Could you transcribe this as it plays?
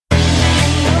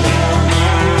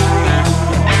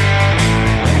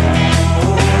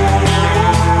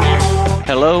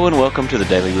Hello and welcome to the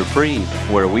Daily Reprieve,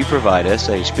 where we provide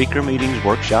essay speaker meetings,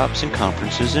 workshops, and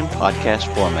conferences in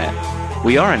podcast format.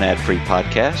 We are an ad-free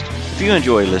podcast. If you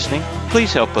enjoy listening,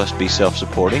 please help us be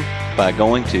self-supporting by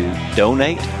going to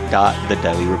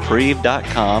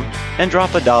donate.thedailyreprieve.com and drop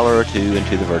 $1 or $2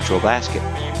 into the virtual basket.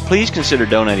 Please consider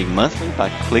donating monthly by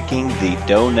clicking the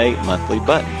Donate Monthly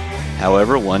button.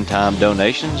 However, one-time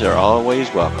donations are always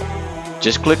welcome.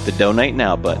 Just click the Donate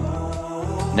Now button.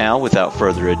 Now, without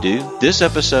further ado, this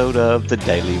episode of the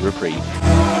Daily Reprieve.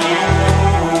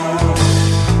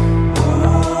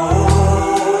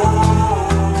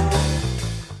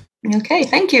 Okay,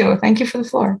 thank you. Thank you for the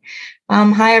floor.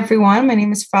 Hi, everyone. My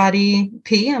name is Fradee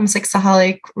P. I'm a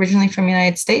sexaholic originally from the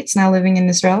United States, now living in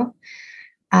Israel.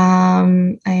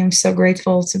 I am so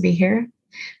grateful to be here.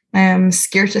 I am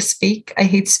scared to speak. I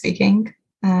hate speaking.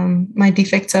 My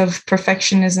defects of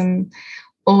perfectionism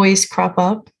always crop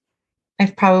up.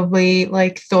 I've probably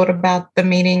thought about the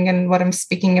meeting and what I'm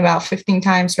speaking about 15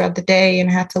 times throughout the day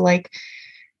and had to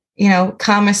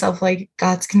calm myself,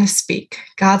 God's going to speak.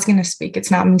 God's going to speak. It's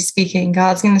not me speaking.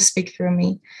 God's going to speak through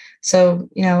me. So,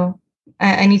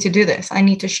 I need to do this. I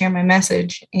need to share my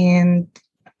message. And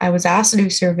I was asked to do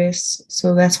service.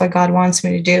 So that's what God wants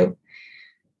me to do.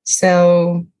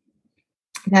 So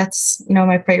that's,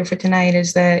 my prayer for tonight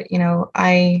is that,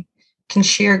 I can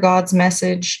share God's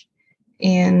message.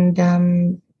 And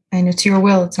it's your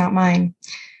will, it's not mine.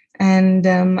 And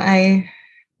I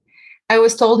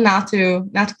was told not to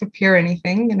prepare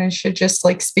anything, and I should just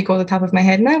speak over the top of my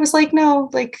head. And I was like,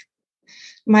 no,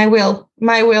 my will.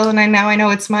 And now I know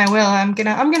it's my will. I'm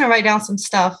gonna write down some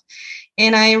stuff.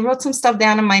 And I wrote some stuff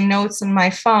down in my notes on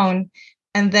my phone.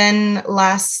 And then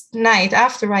last night,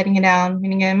 after writing it down,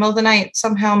 meaning in the middle of the night,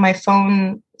 somehow my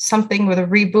phone, something with a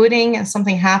rebooting and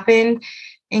something happened.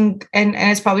 And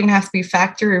it's probably going to have to be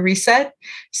factory reset.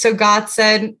 So God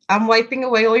said, I'm wiping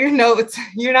away all your notes.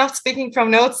 You're not speaking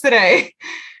from notes today.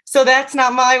 So that's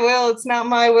not my will. It's not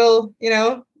my will.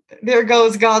 There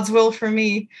goes God's will for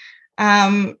me.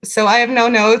 So I have no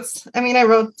notes. I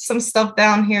wrote some stuff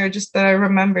down here just that I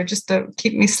remember, just to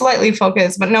keep me slightly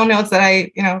focused, but no notes that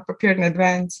I, prepared in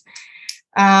advance.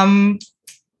 Going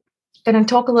to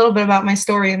talk a little bit about my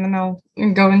story, and then I'll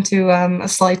go into a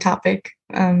slight topic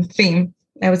theme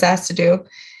I was asked to do.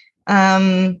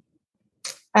 I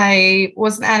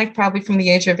was an addict probably from the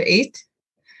age of 8.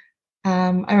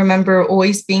 I remember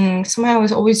always being, somehow I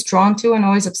was always drawn to and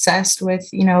always obsessed with,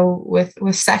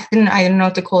 with sex. And I don't know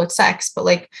what to call it sex, but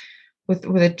with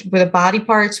the body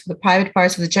parts, with the private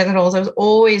parts, with the genitals. I was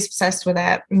always obsessed with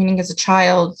that, meaning as a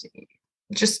child,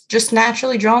 just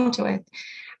naturally drawn to it.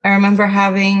 I remember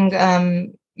having,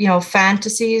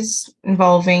 fantasies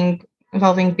involving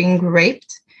being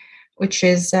raped, which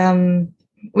is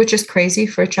crazy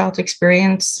for a child to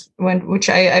experience, which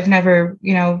I've never,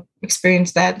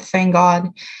 experienced that, thank God.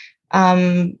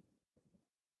 It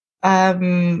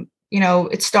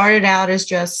started out as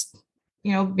just,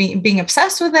 being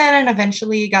obsessed with it, and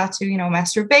eventually got to,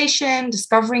 masturbation,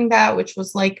 discovering that, which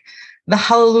was the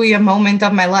hallelujah moment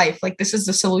of my life. This is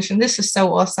the solution. This is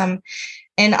so awesome.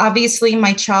 And obviously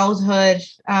my childhood,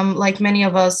 like many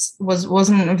of us,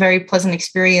 wasn't a very pleasant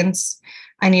experience.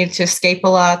 I needed to escape a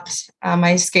lot.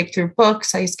 I escaped through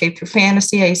books. I escaped through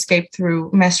fantasy. I escaped through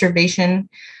masturbation.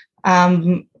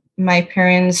 My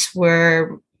parents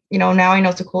were, now I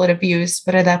know to call it abuse,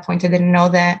 but at that point I didn't know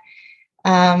that.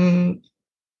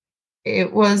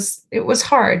 It was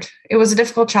hard. It was a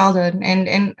difficult childhood.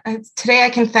 And today I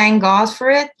can thank God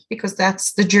for it, because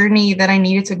that's the journey that I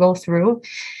needed to go through.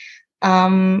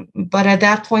 But at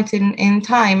that point in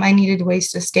time, I needed ways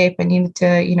to escape. I needed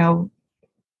to,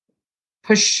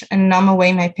 push and numb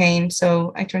away my pain.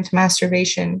 So I turned to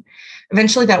masturbation.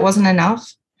 Eventually that wasn't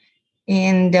enough.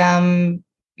 And, I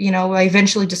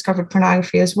eventually discovered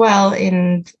pornography as well.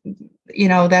 And,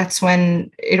 that's when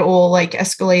it all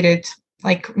escalated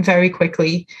very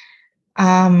quickly.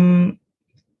 My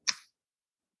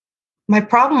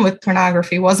problem with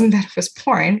pornography wasn't that it was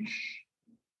porn.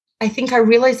 I think I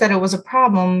realized that it was a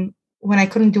problem when I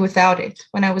couldn't do without it.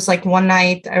 When I was one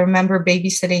night, I remember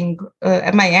babysitting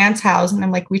at my aunt's house, and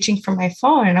I'm reaching for my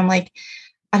phone, and I'm I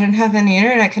don't have any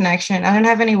internet connection. I don't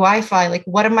have any Wi-Fi.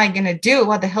 What am I going to do?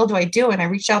 What the hell do I do? And I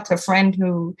reached out to a friend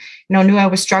who, knew I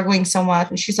was struggling so much.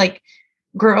 And she's like,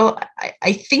 girl,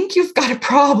 I think you've got a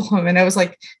problem. And I was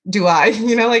like, do I,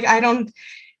 I don't,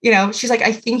 she's like,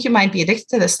 I think you might be addicted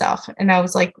to this stuff. And I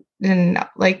was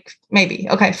maybe,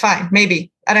 okay, fine.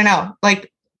 Maybe, I don't know.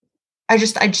 I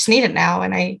just need it now.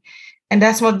 And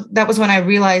that was when I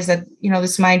realized that,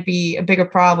 this might be a bigger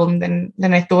problem than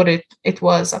I thought it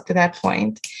was up to that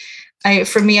point.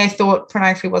 for me, I thought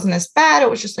pornography wasn't as bad. It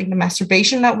was just like the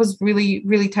masturbation that was really,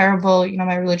 really terrible. You know,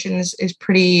 my religion is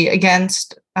pretty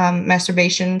against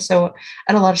masturbation. So I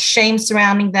had a lot of shame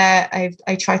surrounding that.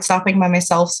 I tried stopping by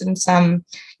myself since,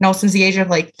 since the age of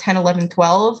like 10, 11,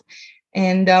 12.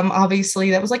 And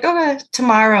obviously that was like, okay,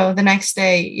 tomorrow, the next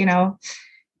day,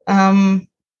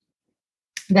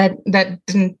 that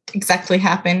didn't exactly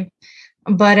happen.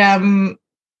 But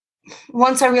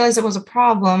once I realized it was a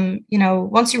problem,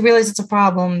 once you realize it's a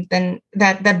problem, then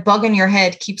that bug in your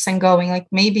head keeps on going. Like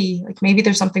maybe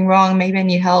there's something wrong. Maybe I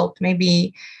need help.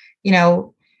 Maybe, I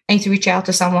need to reach out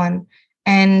to someone.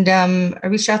 And I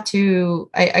reached out to,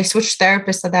 I switched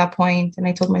therapists at that point, and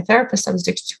I told my therapist I was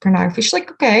addicted to pornography. She's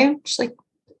like, okay. She's like,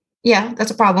 yeah, that's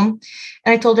a problem.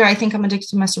 And I told her, I think I'm addicted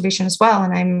to masturbation as well,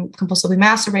 and I'm compulsively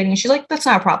masturbating. And she's like, that's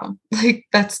not a problem. Like,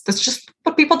 that's just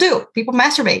what people do. People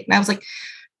masturbate. And I was like,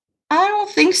 I don't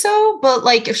think so. But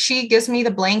like, if she gives me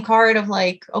the blank card of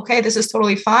like, okay, this is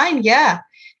totally fine. Yeah.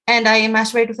 And I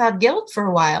masturbated without guilt for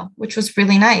a while, which was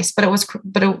really nice. But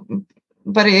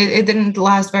it didn't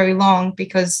last very long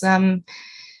because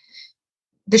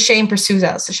the shame pursues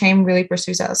us. The shame really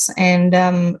pursues us. And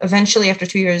eventually, after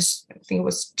 2 years, I think it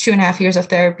was 2.5 years of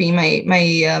therapy,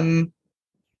 my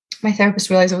therapist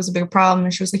realized it was a big problem,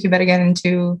 and she was like, "You better get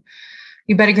into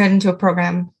a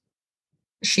program."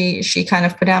 She kind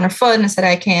of put down her foot and said,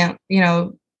 "I can't be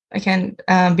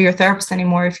your therapist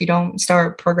anymore if you don't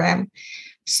start a program."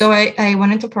 So I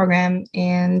went into a program,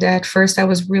 and at first I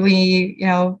was really,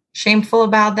 shameful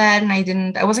about that. And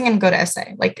I wasn't going to go to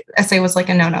SA. Like SA was like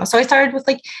a no-no. So I started with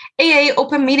like AA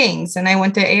open meetings, and I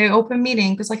went to AA open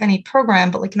meeting because like I need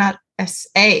program, but like not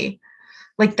SA.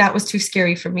 Like that was too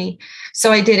scary for me.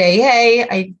 So I did AA.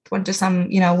 I went to some,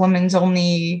 women's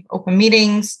only open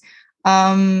meetings.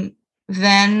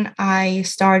 Then I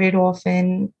started off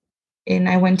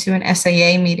I went to an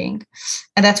SAA meeting,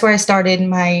 and that's where I started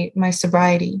my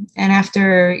sobriety. And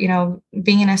after,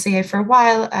 being in SAA for a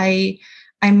while, I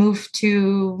moved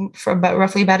for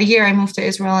roughly about a year, I moved to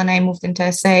Israel, and I moved into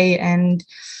SA. And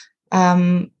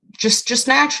just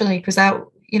naturally, because that,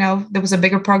 there was a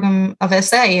bigger program of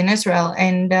SA in Israel,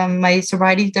 and my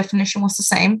sobriety definition was the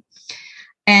same.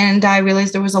 And I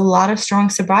realized there was a lot of strong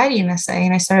sobriety in SA,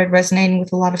 and I started resonating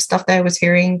with a lot of stuff that I was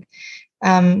hearing.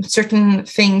 Certain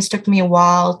things took me a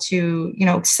while to,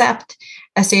 accept.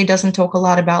 SA doesn't talk a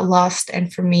lot about lust.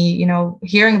 And for me,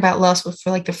 hearing about lust was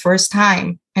for like the first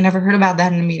time. I never heard about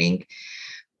that in a meeting.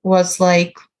 Was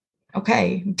like,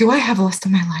 okay, do I have lust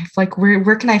in my life? Like,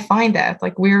 where can I find that?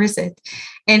 Like, where is it?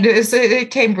 And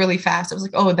it came really fast. It was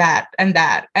like, oh, that and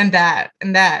that and that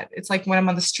and that. It's like when I'm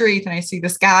on the street and I see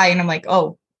this guy and I'm like,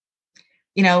 oh,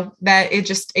 that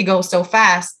it goes so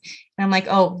fast. And I'm like,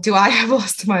 oh, do I have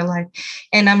lust in my life?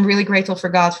 And I'm really grateful for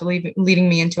God for leading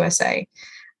me into SA.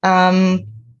 I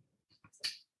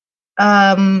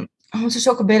want to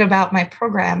talk a bit about my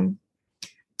program.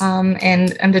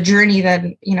 And the journey that,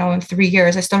 in 3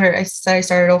 years, I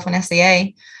started off in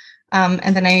SAA,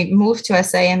 and then I moved to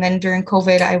SA. And then during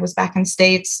COVID, I was back in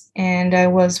States, and I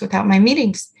was without my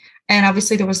meetings. And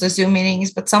obviously there was the Zoom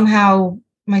meetings, but somehow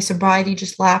my sobriety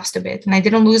just lapsed a bit, and I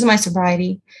didn't lose my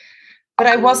sobriety, but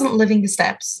I wasn't living the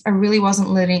steps. I really wasn't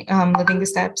living the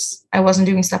steps. I wasn't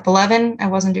doing step 11. I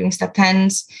wasn't doing step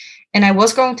 10s, and I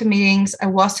was going to meetings. I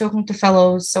was talking to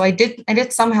fellows. So I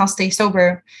did somehow stay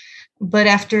sober. But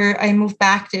after I moved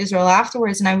back to Israel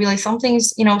afterwards, and I realized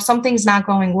something's not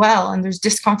going well, and there's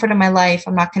discomfort in my life.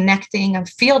 I'm not connecting. I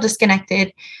feel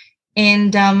disconnected.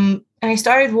 And I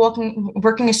started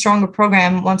working a stronger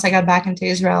program once I got back into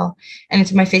Israel and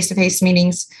into my face-to-face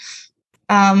meetings.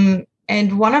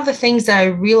 And one of the things that I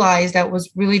realized that was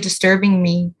really disturbing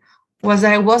me was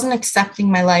that I wasn't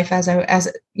accepting my life as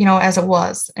it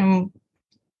was. And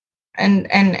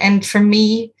for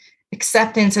me,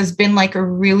 acceptance has been like a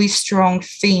really strong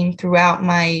theme throughout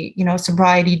my,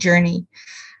 sobriety journey.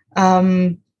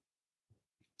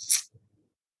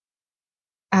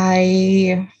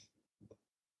 I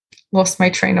lost my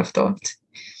train of thought.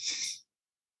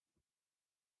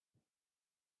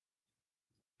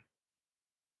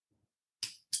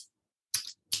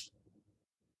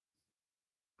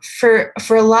 For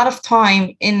a lot of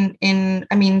time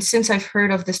since I've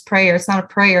heard of this prayer, it's not a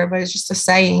prayer, but it's just a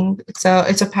saying. It's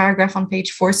a paragraph on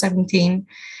page 417.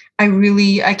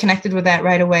 I connected with that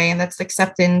right away. And that's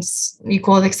acceptance. You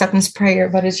call it acceptance prayer,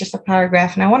 but it's just a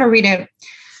paragraph. And I want to read it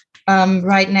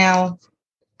right now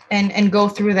and go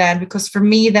through that, because for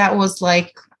me, that was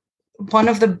like one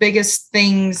of the biggest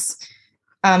things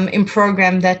in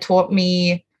program that taught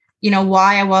me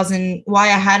why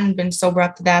I hadn't been sober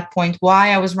up to that point, why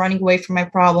I was running away from my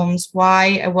problems,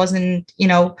 why I wasn't,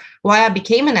 why I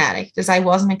became an addict, is I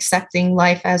wasn't accepting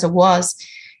life as it was.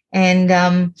 And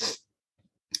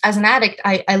as an addict,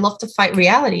 I love to fight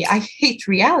reality. I hate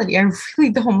reality. I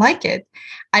really don't like it.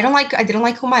 I didn't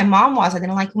like who my mom was. I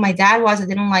didn't like who my dad was. I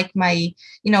didn't like my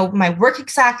work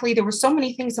exactly. There were so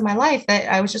many things in my life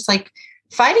that I was just like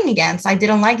fighting against. I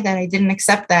didn't like that. I didn't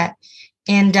accept that.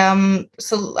 And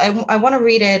so I want to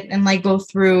read it and like go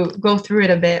through it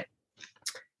a bit.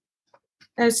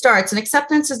 And it starts, and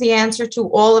acceptance is the answer to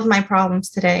all of my problems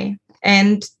today.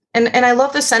 And I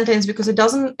love this sentence because it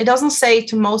doesn't say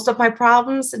to most of my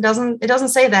problems. It doesn't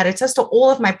say that. It says to all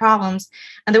of my problems.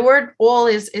 And the word all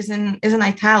is in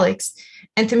italics.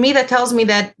 And to me, that tells me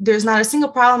that there's not a single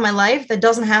problem in my life that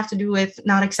doesn't have to do with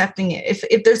not accepting it.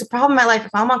 If there's a problem in my life,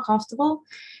 if I'm uncomfortable,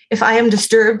 if I am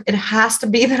disturbed, it has to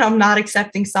be that I'm not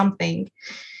accepting something.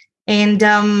 And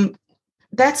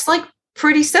that's like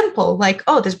pretty simple. Like,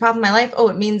 oh, there's a problem in my life. Oh,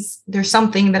 it means there's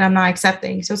something that I'm not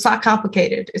accepting. So it's not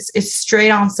complicated. It's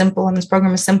straight on simple. And this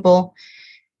program is simple.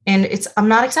 And I'm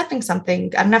not accepting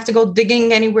something. I don't have to go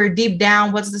digging anywhere deep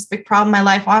down. What's this big problem in my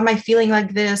life? Why am I feeling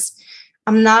like this?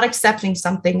 I'm not accepting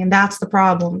something. And that's the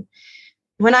problem.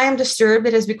 When I am disturbed,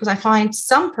 it is because I find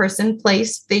some person,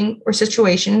 place, thing, or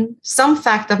situation, some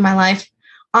fact of my life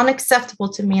unacceptable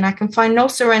to me. And I can find no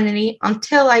serenity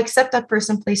until I accept that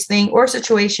person, place, thing, or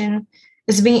situation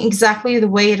as being exactly the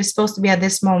way it is supposed to be at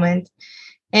this moment.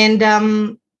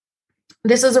 And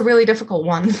this is a really difficult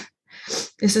one.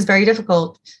 This is very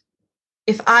difficult.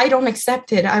 If I don't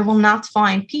accept it, I will not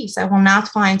find peace. I will not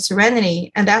find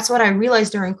serenity. And that's what I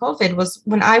realized during COVID was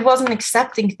when I wasn't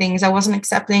accepting things. I wasn't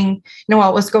accepting,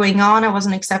 what was going on. I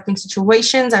wasn't accepting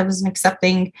situations. I wasn't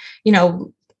accepting,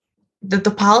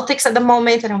 the politics at the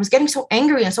moment. And I was getting so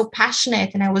angry and so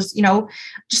passionate. And I was,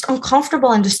 just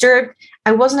uncomfortable and disturbed.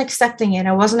 I wasn't accepting it.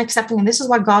 I wasn't accepting. And this is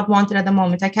what God wanted at the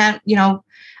moment. I can't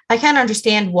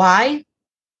understand why.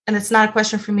 And it's not a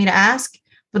question for me to ask.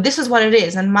 But this is what it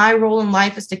is. And my role in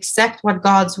life is to accept what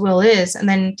God's will is and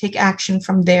then take action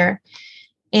from there.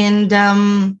 And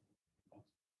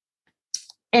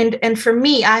for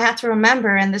me, I had to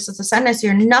remember, and this is a sentence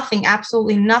here, nothing,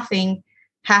 absolutely nothing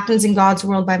happens in God's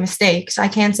world by mistake. So I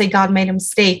can't say God made a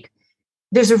mistake.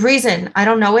 There's a reason. I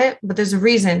don't know it, but there's a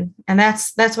reason. And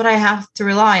that's what I have to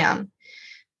rely on.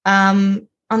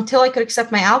 Until I could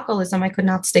accept my alcoholism, I could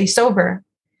not stay sober.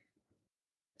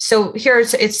 So here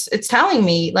it's telling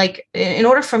me, like, in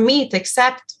order for me to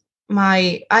accept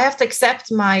I have to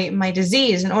accept my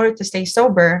disease in order to stay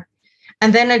sober.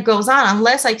 And then it goes on,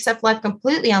 unless I accept life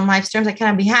completely on life's terms, I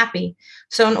cannot be happy.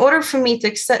 So in order for me to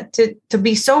accept, to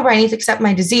be sober, I need to accept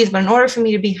my disease. But in order for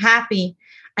me to be happy,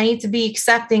 I need to be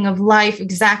accepting of life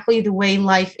exactly the way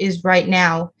life is right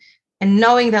now. And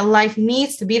knowing that life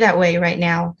needs to be that way right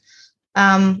now.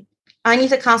 I need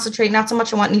to concentrate not so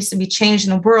much on what needs to be changed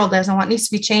in the world as on what needs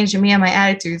to be changed in me and my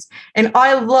attitudes. And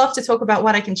I love to talk about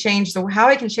what I can change, how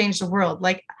I can change the world.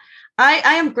 Like, I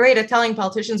am great at telling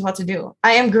politicians what to do.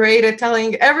 I am great at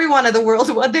telling everyone in the world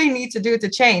what they need to do to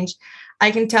change. I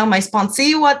can tell my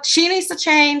sponsee what she needs to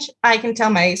change. I can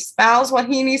tell my spouse what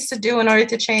he needs to do in order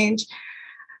to change.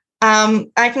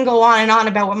 I can go on and on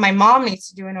about what my mom needs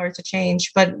to do in order to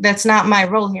change, but that's not my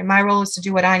role here. My role is to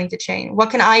do what I need to change. What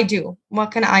can I do?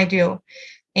 What can I do?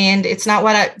 And it's not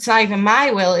even my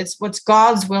will. It's what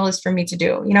God's will is for me to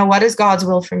do. What is God's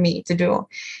will for me to do?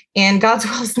 And God's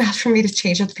will is not for me to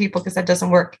change other people, because that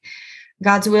doesn't work.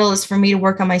 God's will is for me to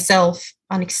work on myself,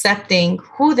 on accepting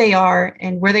who they are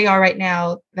and where they are right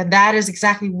now, that is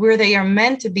exactly where they are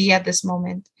meant to be at this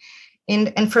moment.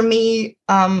 And for me,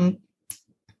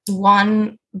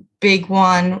 one big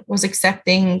one was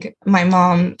accepting my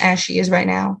mom as she is right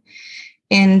now.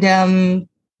 And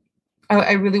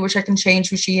I really wish I can change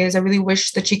who she is. I really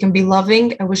wish that she can be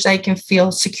loving. I wish I can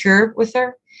feel secure with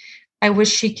her. I wish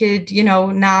she could,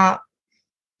 not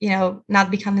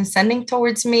be condescending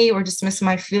towards me or dismiss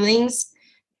my feelings.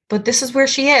 But this is where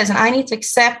she is. And I need to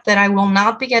accept that I will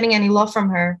not be getting any love from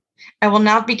her. I will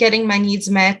not be getting my needs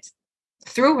met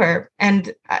through her.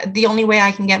 And the only way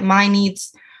I can get my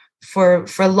needs for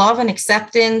love and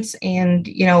acceptance and,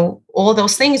 all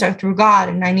those things are through God.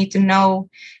 And I need to know,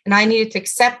 and I needed to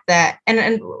accept that.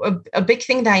 And a big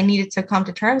thing that I needed to come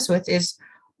to terms with is,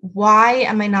 why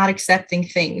am I not accepting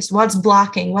things? What's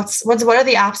blocking? What are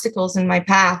the obstacles in my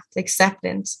path to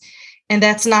acceptance? And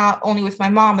that's not only with my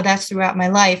mom, but that's throughout my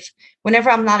life. Whenever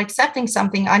I'm not accepting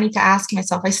something, I need to ask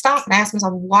myself, I stop and ask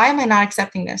myself, why am I not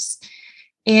accepting this?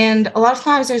 And a lot of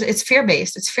times it's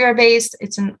fear-based. It's fear-based.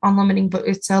 It's a limiting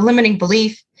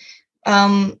belief.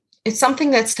 It's something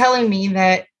that's telling me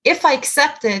that if I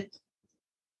accept it,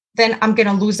 then I'm going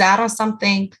to lose out on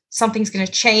something. Something's going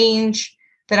to change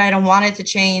that I don't want it to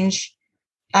change.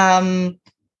 In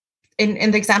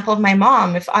the example of my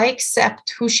mom, if I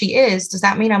accept who she is, does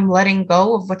that mean I'm letting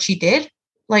go of what she did?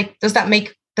 Like, does that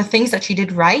make the things that she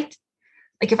did right?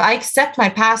 Like, if I accept my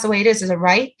past the way it is it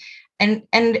right? And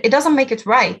it doesn't make it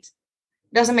right.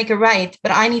 It doesn't make it right,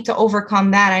 but I need to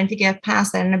overcome that. I need to get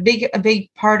past that. And a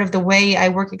big part of the way I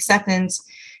work acceptance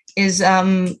is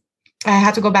I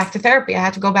had to go back to therapy. I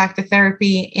had to go back to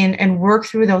therapy and work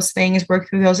through those things, work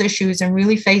through those issues, and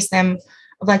really face them.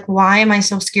 Like, why am I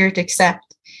so scared to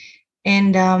accept?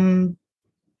 And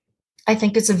I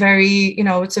think it's a very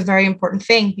important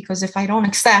thing, because if I don't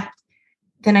accept,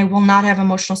 then I will not have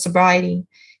emotional sobriety.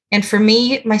 And for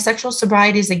me, my sexual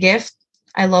sobriety is a gift.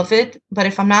 I love it. But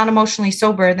if I'm not emotionally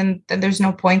sober, then there's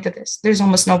no point to this. There's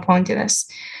almost no point to this.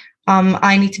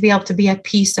 I need to be able to be at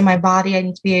peace in my body. I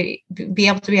need to be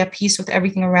able to be at peace with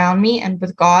everything around me and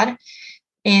with God.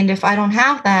 And if I don't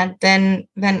have that, then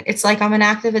it's like I'm an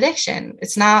active addiction.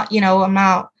 It's not, I'm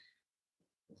not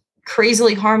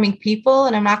crazily harming people,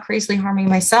 and I'm not crazily harming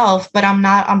myself, but I'm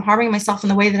harming myself in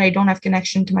the way that I don't have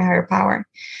connection to my higher power,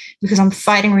 because I'm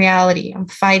fighting reality. I'm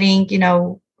fighting,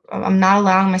 I'm not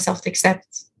allowing myself to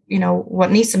accept,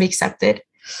 what needs to be accepted.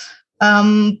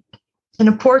 An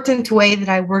important way that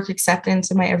I work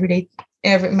acceptance in my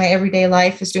everyday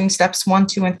life is doing steps 1,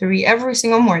 2, and 3 every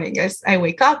single morning. I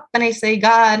wake up and I say,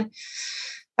 God,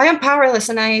 I am powerless.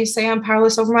 And I say I'm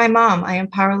powerless over my mom. I am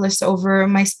powerless over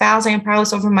my spouse. I am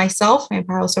powerless over myself. I am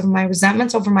powerless over my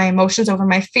resentments, over my emotions, over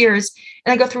my fears.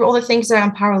 And I go through all the things that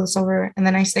I'm powerless over. And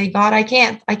then I say, God, I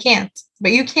can't,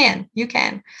 but you can.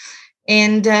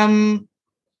 And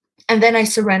then I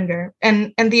surrender.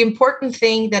 And the important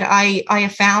thing that I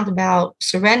have found about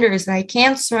surrender is that I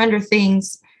can't surrender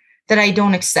things that I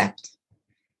don't accept.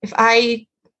 If I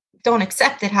don't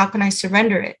accept it, how can I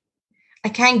surrender it? I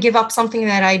can't give up something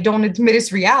that I don't admit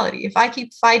is reality. If I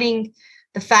keep fighting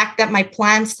the fact that my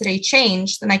plans today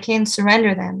change, then I can't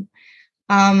surrender them.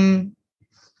 And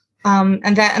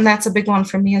that's a big one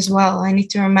for me as well. I need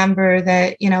to remember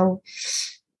that, that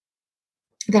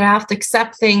I have to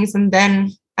accept things, and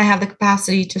then I have the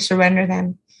capacity to surrender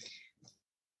them.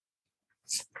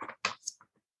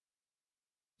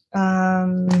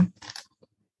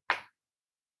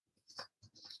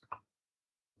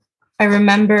 I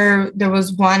remember there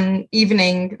was one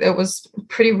evening that was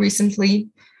pretty recently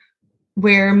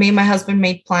where me and my husband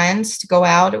made plans to go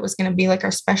out. It was going to be like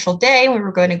our special day. We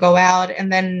were going to go out,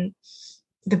 and then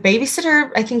the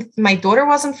babysitter, I think my daughter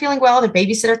wasn't feeling well. The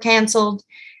babysitter canceled,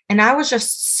 and I was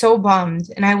just so bummed.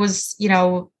 And I was,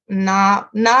 not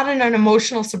in an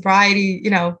emotional sobriety,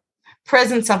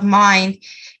 presence of mind.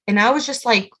 And I was just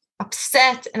like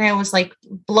upset, and I was like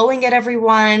blowing at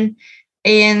everyone.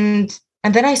 And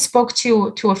then I spoke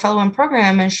to a fellow in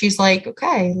program, and she's like,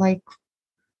 okay,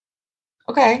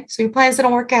 so your plans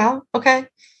didn't work out. Okay.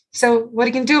 So what are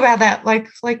you going to do about that? What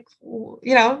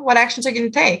actions are you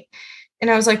going to take? And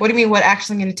I was like, what do you mean what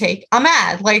actions I'm going to take? I'm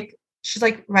mad. She's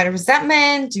like, write a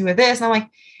resentment, do this. And I'm like,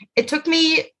 it took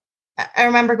me, I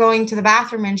remember going to the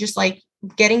bathroom and just like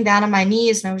getting down on my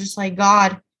knees. And I was just like,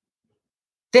 God,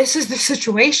 this is the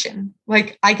situation.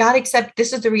 Like, I got to accept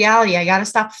this is the reality. I got to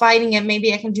stop fighting it.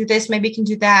 Maybe I can do this. Maybe I can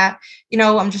do that.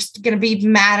 I'm just going to be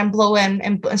mad and blow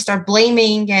and start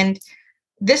blaming. And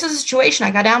this is a situation.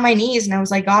 I got down on my knees and I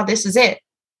was like, God, this is it.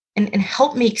 And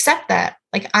help me accept that.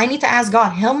 Like, I need to ask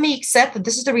God, help me accept that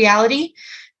this is the reality,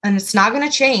 and it's not going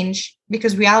to change,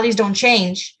 because realities don't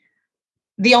change.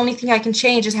 The only thing I can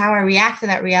change is how I react to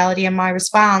that reality and my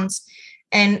response.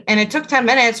 And it took 10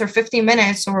 minutes or 15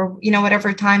 minutes or,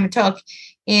 whatever time it took.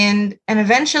 And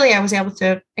eventually I was able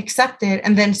to accept it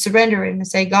and then surrender it and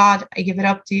say, God, I give it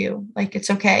up to you. Like, it's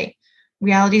okay.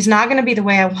 Reality is not going to be the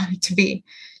way I want it to be.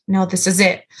 This is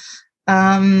it.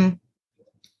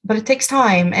 But it takes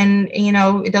time, and,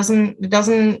 it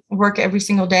doesn't work every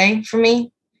single day for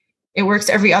me. It works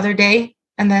every other day.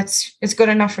 And it's good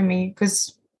enough for me,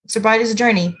 because sobriety is a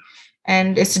journey.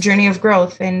 And it's a journey of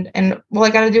growth. And all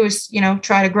I got to do is,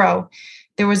 try to grow.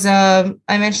 I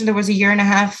mentioned there was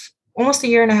almost a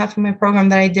year and a half in my program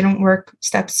that I didn't work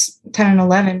steps 10 and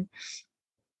 11.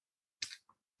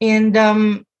 And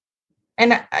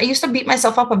I used to beat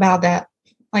myself up about that.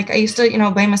 Like, I used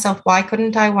to, blame myself. Why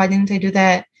couldn't I? Why didn't I do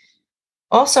that?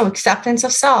 Also, acceptance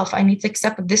of self. I need to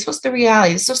accept that this was the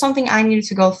reality. This was something I needed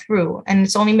to go through. And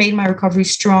it's only made my recovery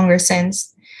stronger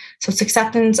since. So it's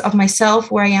acceptance of myself,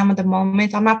 where I am at the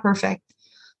moment. I'm not perfect.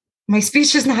 My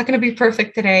speech is not going to be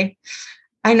perfect today.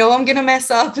 I know I'm going to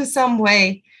mess up in some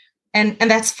way. And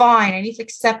that's fine. I need to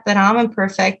accept that I'm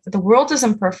imperfect, that the world is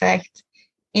imperfect.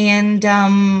 And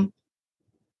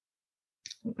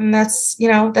and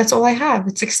that's all I have.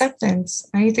 It's acceptance.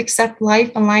 I need to accept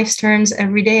life on life's terms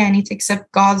every day. I need to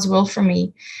accept God's will for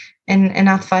me and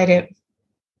not fight it.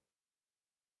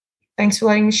 Thanks for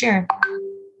letting me share.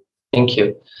 Thank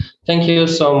you. Thank you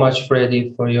so much,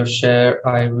 Fradee, for your share.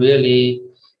 I really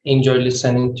enjoyed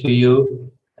listening to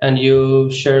you. And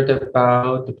you shared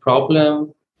about the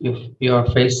problem. You are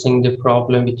facing the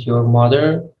problem with your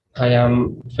mother. I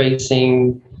am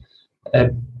facing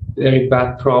a very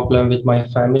bad problem with my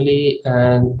family.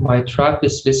 And my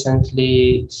therapist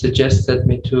recently suggested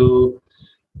me to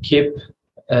keep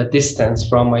a distance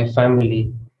from my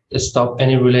family, stop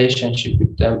any relationship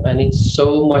with them. And it's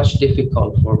so much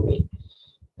difficult for me.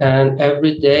 And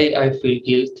every day I feel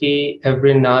guilty.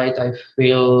 Every night I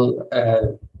feel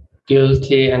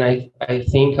guilty, and I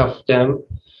think of them.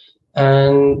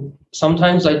 And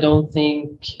sometimes I don't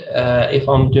think if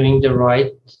I'm doing the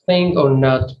right thing or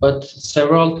not. But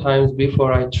several times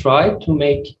before I tried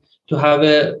to have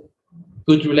a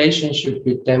good relationship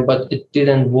with them, but it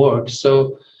didn't work.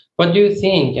 So what do you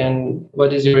think, and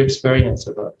what is your experience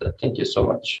about that? Thank you so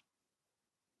much.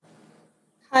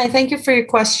 Hi, thank you for your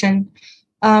question.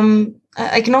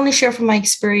 I can only share from my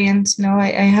experience. I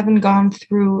haven't gone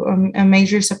through a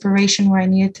major separation where I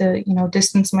needed to,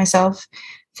 distance myself.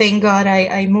 Thank God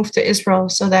I moved to Israel,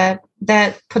 so that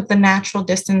put the natural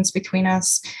distance between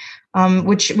us,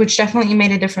 which definitely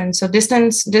made a difference. So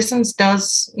distance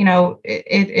does,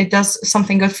 it does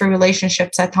something good for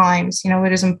relationships at times.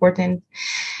 It is important.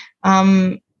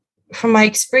 From my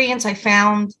experience, I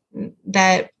found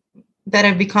that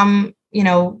I've become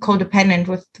codependent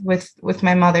with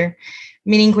my mother,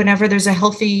 meaning whenever there's a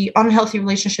unhealthy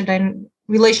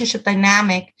relationship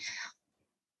dynamic,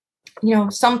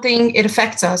 something, it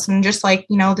affects us. And just like,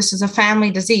 this is a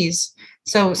family disease,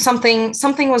 so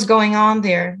something was going on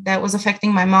there that was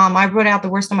affecting my mom. I brought out the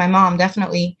worst of my mom,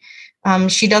 definitely.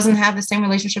 She doesn't have the same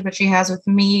relationship that she has with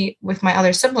me, with my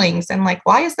other siblings. And like,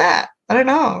 why is that? I don't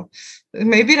know,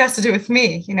 maybe it has to do with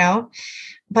me,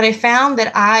 but I found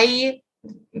that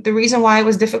the reason why it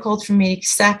was difficult for me to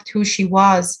accept who she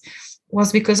was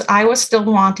because I was still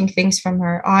wanting things from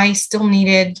her. I still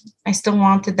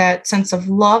wanted that sense of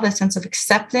love, that sense of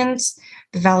acceptance,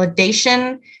 the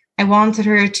validation. I wanted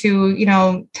her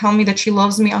to, tell me that she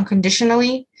loves me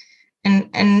unconditionally.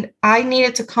 And I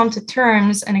needed to come to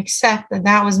terms and accept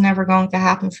that was never going to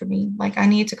happen for me. Like, I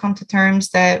needed to come to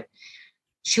terms that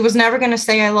she was never going to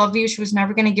say, I love you. She was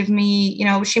never going to give me,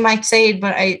 she might say it,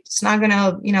 but it's not going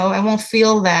to, I won't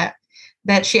feel that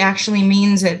she actually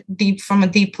means it from a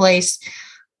deep place.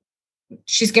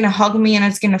 She's going to hug me and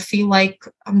it's going to feel like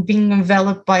I'm being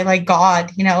enveloped by like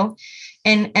God,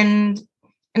 and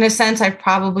in a sense, I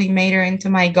probably made her into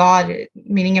my God,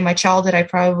 meaning in my childhood, I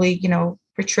probably,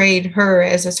 portrayed her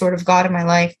as a sort of God in my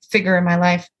life, figure in my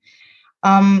life.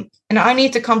 And I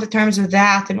need to come to terms with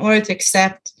that in order to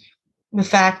accept the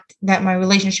fact that my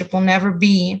relationship will never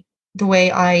be the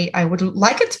way I would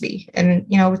like it to be. And,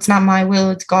 it's not my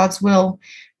will, it's God's will,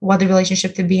 what the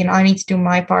relationship to be. And I need to do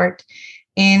my part.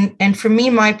 And for me,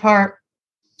 my part,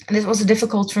 and this was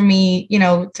difficult for me,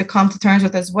 to come to terms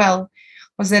with as well,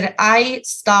 was that I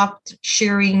stopped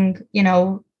sharing,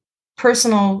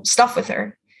 personal stuff with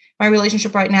her. My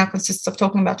relationship right now consists of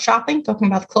talking about shopping, talking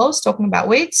about clothes, talking about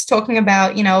weights, talking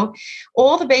about,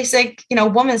 all the basic,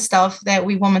 woman stuff that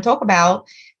we women talk about,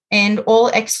 and all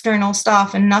external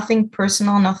stuff, and nothing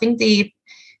personal, nothing deep.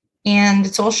 And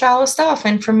it's all shallow stuff.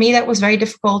 And for me, that was very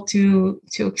difficult to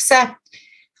accept,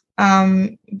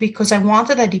 because I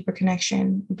wanted that deeper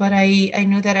connection. But I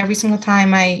knew that every single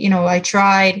time I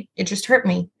tried, it just hurt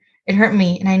me. It hurt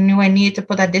me. And I knew I needed to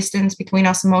put that distance between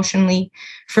us emotionally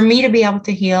for me to be able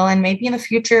to heal. And maybe in the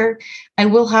future, I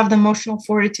will have the emotional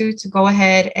fortitude to go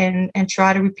ahead and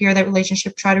try to repair that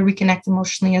relationship, try to reconnect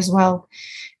emotionally as well.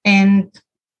 And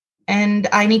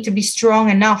I need to be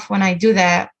strong enough when I do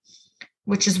that,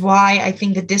 which is why I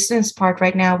think the distance part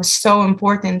right now is so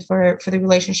important for the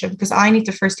relationship, because I need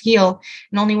to first heal.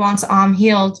 And only once I'm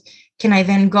healed can I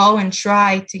then go and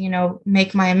try to,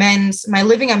 make my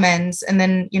living amends, and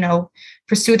then,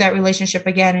 pursue that relationship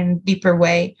again in a deeper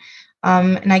way.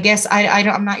 And I guess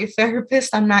I'm not your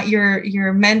therapist. I'm not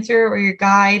your mentor or your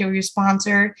guide or your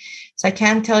sponsor. So I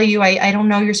can't tell you, I don't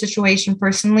know your situation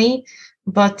personally,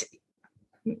 but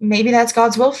maybe that's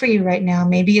God's will for you right now.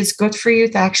 Maybe it's good for you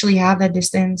to actually have that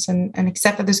distance and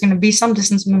accept that there's going to be some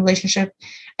distance in the relationship.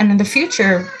 And in the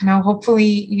future, hopefully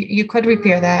you could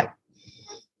repair that.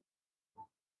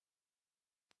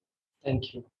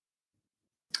 Thank you.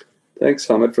 Thanks,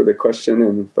 Hamid, for the question,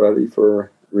 and Fradee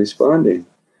for responding.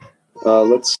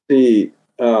 Let's see.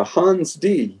 Hans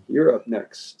D., you're up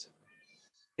next.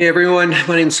 Hey everyone,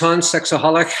 my name's Hans,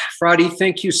 Sexaholic. Fradee,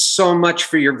 thank you so much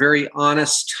for your very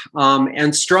honest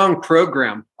and strong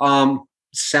program.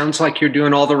 Sounds like you're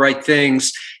doing all the right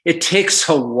things. It takes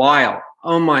a while.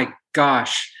 Oh my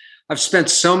gosh. I've spent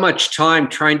so much time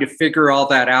trying to figure all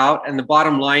that out. And the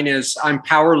bottom line is I'm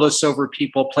powerless over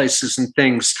people, places, and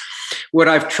things. What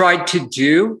I've tried to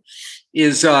do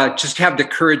is just have the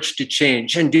courage to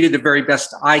change and do the very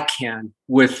best I can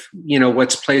with,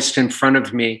 what's placed in front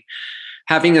of me.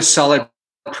 Having a solid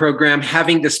program,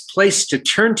 having this place to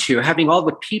turn to, having all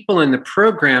the people in the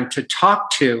program to talk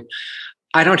to,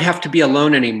 I don't have to be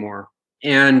alone anymore.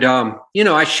 And,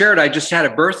 I shared, I just had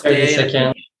a birthday.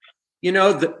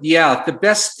 The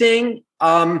best thing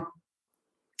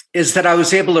is that I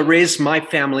was able to raise my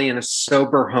family in a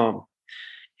sober home.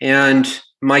 And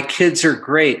my kids are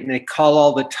great and they call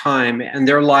all the time and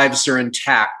their lives are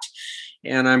intact.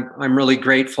 And I'm really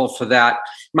grateful for that.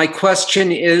 My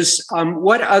question is,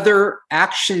 what other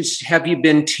actions have you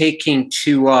been taking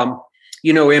to,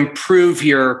 improve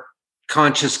your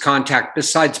conscious contact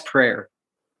besides prayer?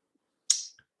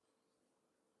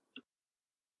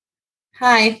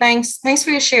 Hi, thanks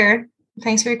for your share.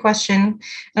 Thanks for your question.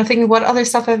 I'm thinking, what other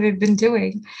stuff have I been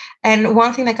doing? And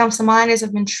one thing that comes to mind is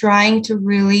I've been trying to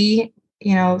really,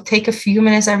 take a few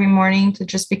minutes every morning to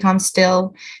just become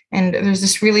still. And there's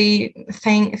this really,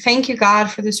 thank you, God,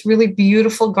 for this really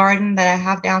beautiful garden that I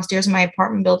have downstairs in my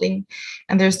apartment building.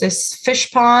 And there's this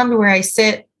fish pond where I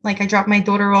sit, like I drop my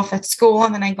daughter off at school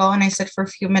and then I go and I sit for a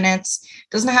few minutes. It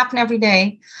doesn't happen every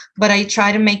day, but I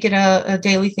try to make it a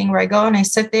daily thing where I go and I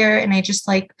sit there and I just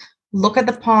look at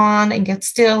the pond and get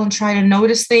still and try to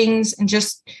notice things and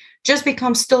just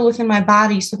become still within my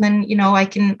body. So then,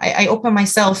 I open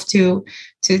myself to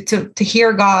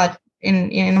hear God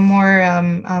in a more,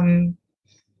 in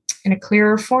a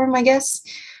clearer form, I guess.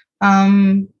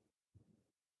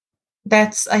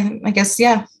 That's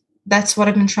what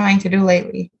I've been trying to do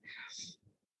lately.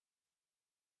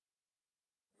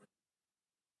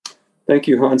 Thank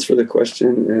you, Hans, for the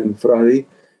question, and Fradee.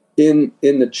 In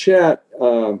the chat,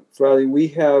 Fradee, we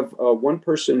have one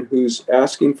person who's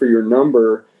asking for your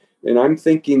number, and I'm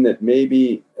thinking that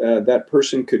maybe that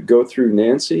person could go through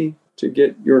Nancy to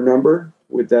get your number.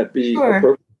 Would that be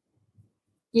appropriate?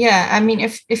 Yeah, I mean,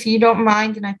 if you don't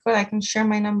mind, and I can share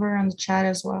my number on the chat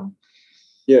as well.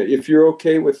 Yeah, if you're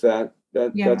okay with that,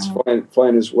 that's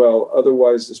fine as well.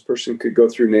 Otherwise, this person could go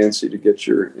through Nancy to get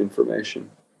your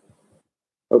information.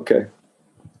 Okay.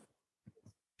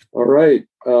 All right.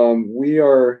 We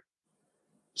are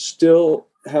still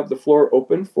have the floor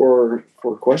open for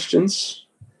questions.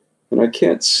 And I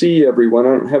can't see everyone.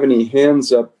 I don't have any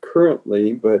hands up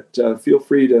currently, but feel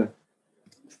free to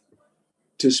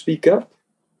speak up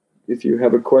if you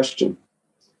have a question.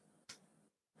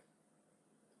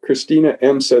 Christina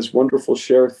M. says, wonderful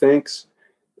share, thanks.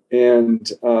 And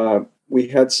we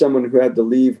had someone who had to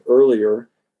leave earlier,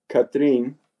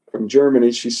 Katrin from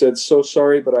Germany. She said, so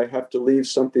sorry, but I have to leave.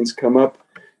 Something's come up.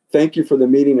 Thank you for the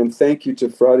meeting, and thank you to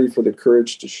Fradee for the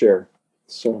courage to share.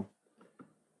 So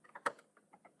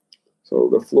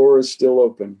the floor is still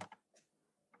open.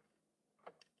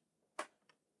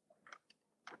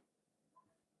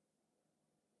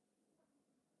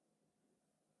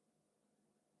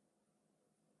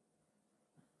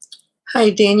 Hi,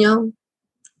 Daniel.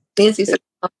 Nancy.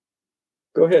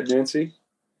 Go ahead, Nancy.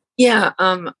 Yeah,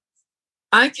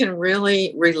 I can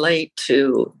really relate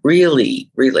to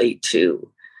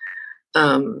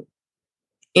in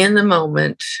the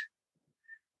moment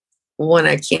when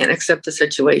I can't accept the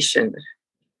situation,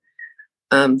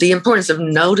 the importance of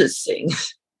noticing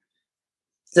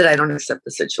that I don't accept the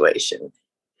situation.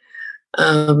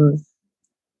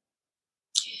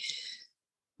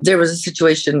 There was a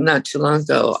situation not too long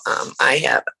ago.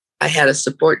 I had a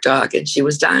support dog and she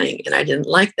was dying and I didn't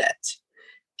like that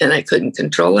and I couldn't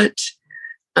control it.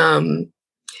 And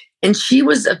she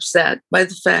was upset by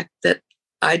the fact that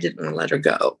I didn't let her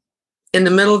go. In the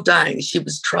middle of dying, she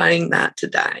was trying not to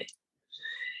die.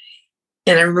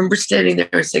 And I remember standing there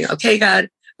and saying, okay, God,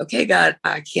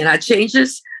 I cannot change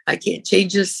this. I can't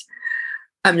change this.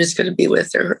 I'm just going to be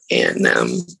with her. And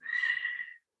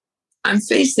I'm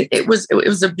facing, it was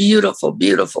a beautiful,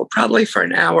 beautiful, probably for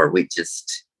an hour, we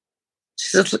just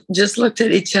looked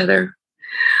at each other.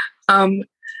 I'm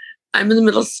in the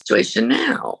middle of a situation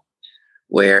now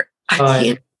where I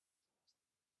can't,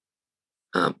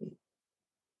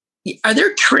 are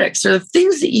there tricks or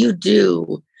things that you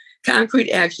do, concrete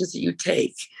actions that you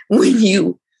take when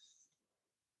you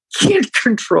can't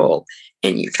control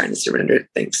and you're trying to surrender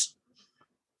things?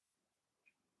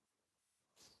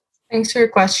 Thanks for your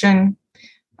question.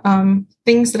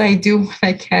 things that I do when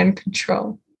I can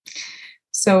control.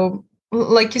 So,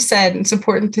 like you said, it's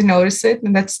important to notice it,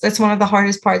 and that's one of the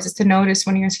hardest parts, is to notice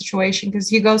when you're in a situation,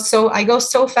 because I go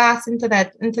so fast into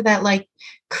that like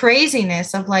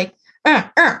craziness of like, I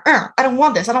don't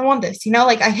want this,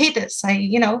 like I hate this,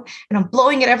 and I'm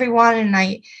blowing at everyone, and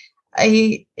I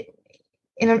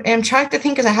and I'm trying to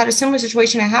think, because I had a similar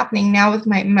situation happening now with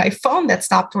my phone that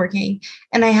stopped working.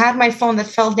 And I had my phone that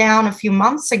fell down a few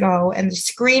months ago, and the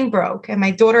screen broke, and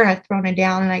my daughter had thrown it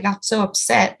down, and I got so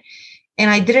upset, and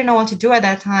I didn't know what to do at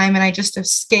that time. And I just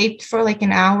escaped for like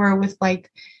an hour with like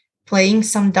playing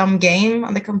some dumb game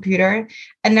on the computer.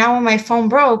 And now when my phone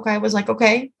broke, I was like,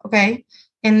 okay.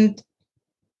 And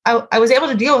I was able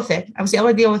to deal with it.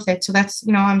 So that's,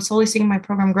 I'm slowly seeing my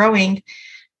program growing.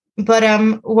 But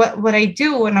what I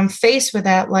do when I'm faced with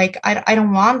that, like I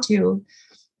don't want to,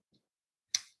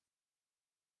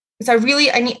 is I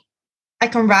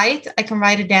can write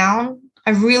it down. I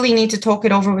really need to talk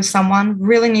it over with someone,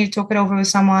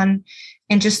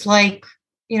 and just like,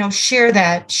 share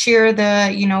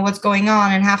the, what's going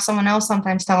on, and have someone else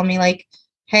sometimes tell me like,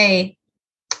 hey,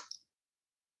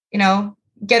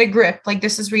 get a grip. Like,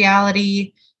 this is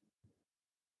reality.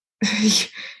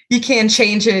 You can't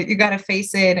change it. You got to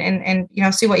face it, and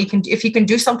see what you can do, if you can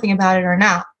do something about it or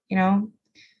not,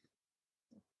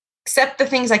 accept the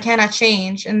things I cannot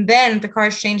change, and then the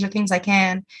courage to change the things I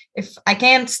can. If I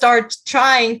can't start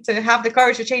trying to have the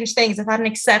courage to change things, if I don't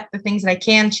accept the things that I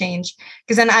can change,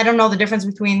 because then I don't know the difference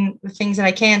between the things that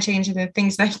I can change and the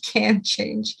things that I can't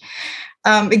change.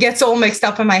 It gets all mixed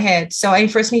up in my head. So I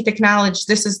first need to acknowledge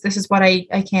this is what I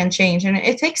can change. And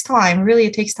it takes time. Really,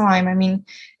 it takes time. I mean,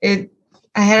 I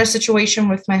had a situation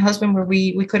with my husband where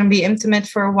we couldn't be intimate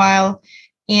for a while.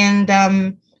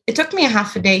 And it took me a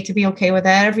half a day to be okay with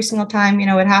that. Every single time,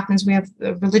 it happens, we have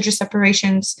religious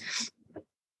separations.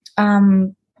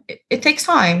 It takes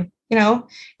time.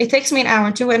 It takes me an hour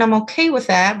or two, and I'm okay with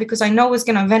that, because I know it's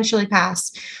going to eventually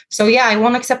pass. So yeah, I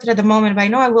won't accept it at the moment, but I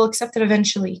know I will accept it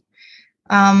eventually.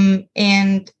 And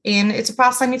it's a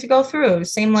process I need to go through.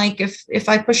 Same like if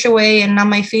I push away and numb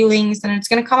my feelings, then it's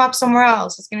going to come up somewhere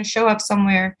else. It's going to show up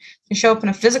somewhere. It's going to show up in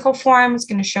a physical form. It's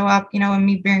going to show up, in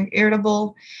me being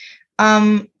irritable.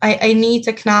 I need to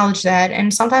acknowledge that.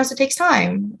 And sometimes it takes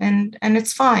time, and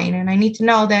it's fine. And I need to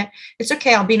know that it's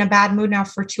okay. I'll be in a bad mood now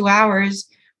for 2 hours,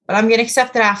 but I'm going to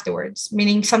accept it afterwards.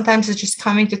 Meaning sometimes it's just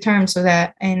coming to terms with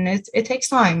that. And it takes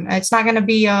time. It's not going to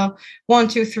be a 1,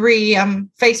 2, 3,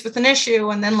 I'm faced with an issue,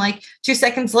 and then like 2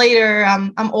 seconds later,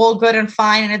 I'm all good and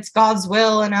fine, and it's God's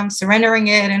will, and I'm surrendering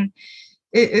it. And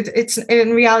it's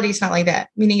in reality, it's not like that.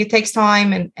 Meaning it takes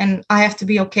time, and I have to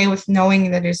be okay with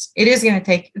knowing that it's going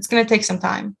to take some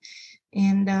time.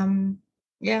 And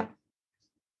yeah.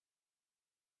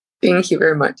 Thank you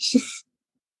very much.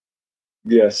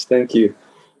 Yes, thank you.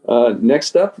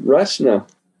 Next up, Rachna.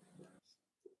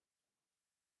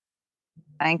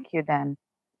 Thank you, Dan.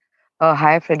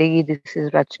 Hi, Fradee. This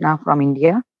is Rachna from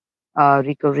India,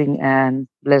 recovering and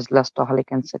blessed lustaholic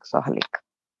and sexaholic.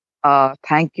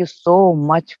 Thank you so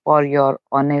much for your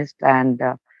honest and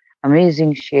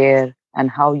amazing share,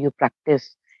 and how you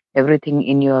practice everything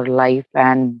in your life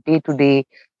and day-to-day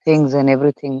things and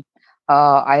everything.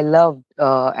 I loved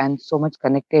and so much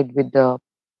connected with the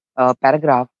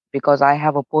paragraph, because I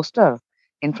have a poster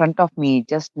in front of me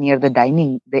just near the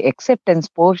dining, the acceptance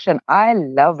portion. I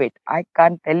love it. I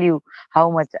can't tell you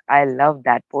how much I love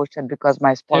that portion, because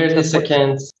my sponsor 30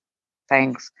 seconds.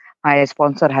 Thanks. My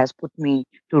sponsor has put me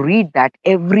to read that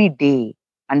every day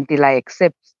until I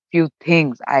accept few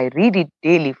things. I read it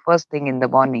daily, first thing in the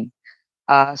morning.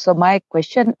 So my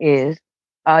question is,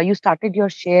 you started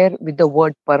your share with the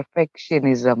word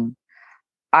perfectionism.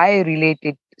 I relate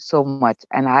it so much,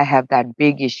 and I have that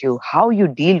big issue. How you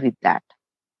deal with that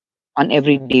on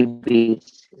everyday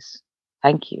basis?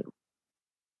 Thank you.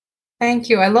 Thank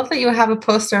you. I love that you have a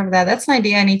poster of that. That's an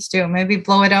idea I need to do. Maybe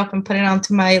blow it up and put it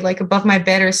onto my, like, above my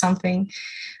bed or something.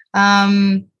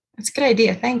 That's a good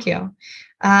idea. Thank you.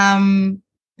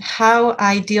 How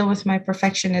I deal with my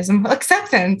perfectionism,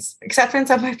 acceptance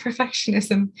of my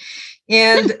perfectionism,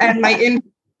 and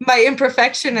my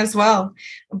imperfection as well.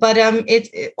 But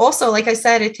it also, like I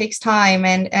said, it takes time,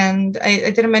 and I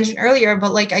didn't mention earlier,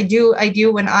 but like I do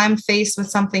when I'm faced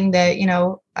with something that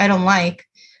I don't like,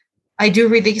 I do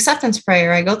read the acceptance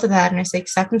prayer. I go to that and I say,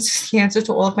 acceptance is the answer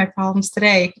to all of my problems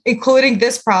today, including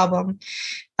this problem.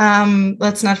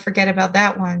 Let's not forget about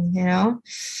that one,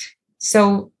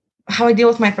 So how I deal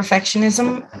with my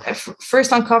perfectionism,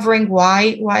 first uncovering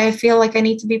why I feel like I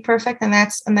need to be perfect. And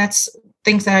that's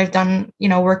things that I've done,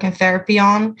 work in therapy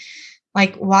on.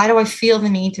 Like, why do I feel the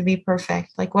need to be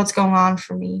perfect? Like, what's going on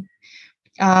for me?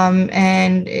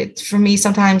 And for me,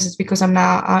 sometimes it's because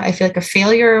I feel like a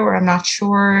failure, or I'm not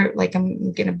sure, like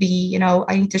I'm going to be,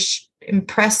 I need to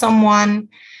impress someone.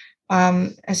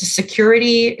 As a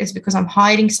security, is because I'm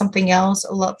hiding something else.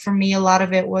 A lot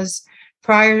of it was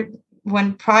prior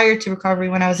to recovery,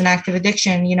 when I was in active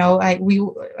addiction. I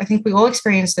think we all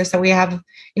experience this, that we have,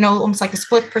 almost like a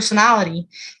split personality,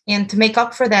 and to make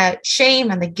up for that shame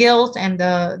and the guilt and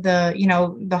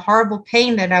the horrible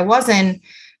pain that I was in,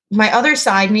 my other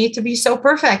side needed to be so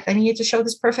perfect. I needed to show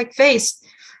this perfect face,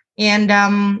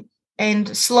 and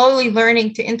slowly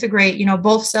learning to integrate,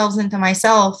 both selves into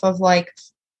myself, of like,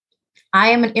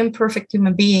 I am an imperfect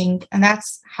human being, and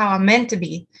that's how I'm meant to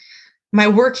be. My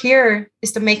work here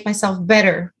is to make myself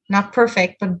better, not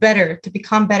perfect, but better, to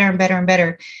become better and better and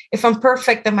better. If I'm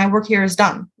perfect, then my work here is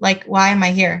done. Like, why am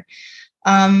I here?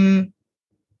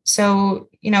 So,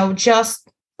 just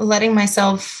letting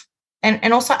myself,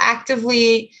 and also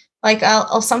actively, like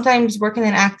I'll sometimes work in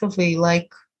it actively,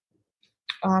 like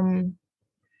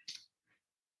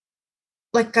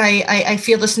I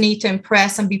feel this need to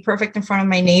impress and be perfect in front of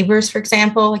my neighbors, for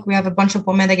example. Like, we have a bunch of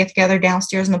women that get together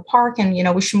downstairs in the park, and, we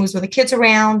schmooze with the kids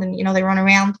around, and, they run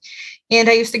around. And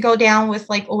I used to go down with,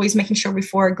 like, always making sure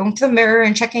before going to the mirror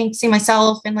and checking to see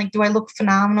myself, and, like, do I look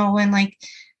phenomenal? And, like,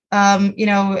 and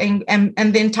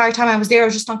the entire time I was there, I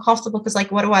was just uncomfortable, because,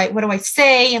 like, what do I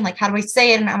say? And, like, how do I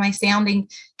say it? And am I sounding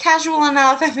casual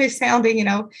enough? Am I sounding,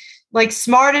 like,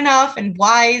 smart enough and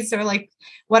wise? Or, like,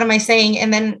 what am I saying?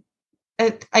 And then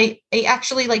I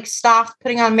actually, like, stopped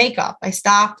putting on makeup. I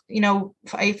stopped,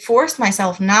 I forced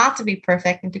myself not to be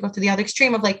perfect, and to go to the other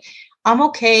extreme of, like, I'm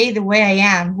okay the way I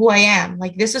am, who I am.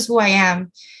 Like, this is who I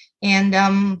am. And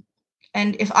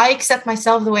if I accept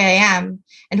myself the way I am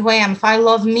and who I am, if I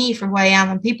love me for who I am,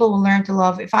 and people will learn to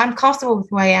love, if I'm comfortable with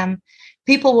who I am,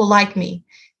 people will like me.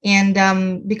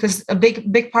 And because a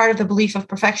big part of the belief of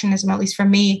perfectionism, at least for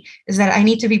me, is that I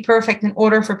need to be perfect in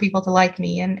order for people to like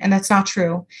me. And that's not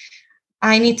true.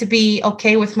 I need to be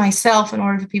okay with myself in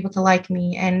order for people to like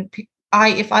me. And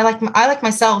I like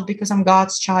myself because I'm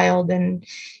God's child. And,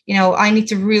 I need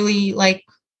to really, like,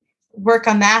 work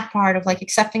on that part of, like,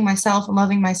 accepting myself and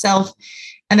loving myself.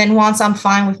 And then once I'm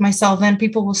fine with myself, then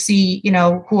people will see,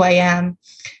 who I am.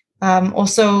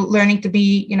 Also learning to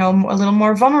be, a little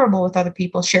more vulnerable with other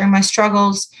people, sharing my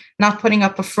struggles, not putting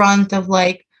up a front of,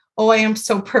 like, oh, I am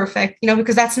so perfect,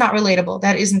 because that's not relatable.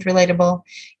 That isn't relatable.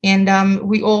 And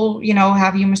we all,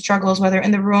 have human struggles, whether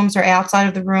in the rooms or outside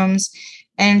of the rooms.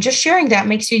 And just sharing that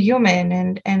makes you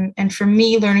human. And for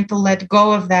me, learning to let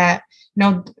go of that,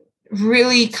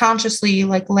 really consciously,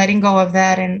 like, letting go of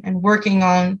that, and working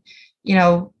on,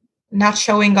 not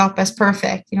showing up as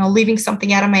perfect, leaving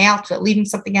something out of my outfit, leaving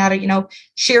something out of,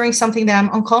 sharing something that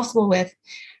I'm uncomfortable with.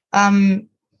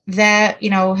 That,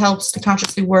 helps to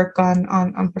consciously work on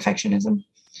perfectionism.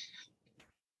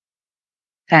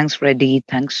 Thanks, Fradee.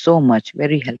 Thanks so much.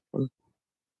 Very helpful.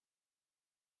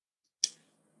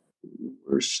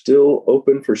 We're still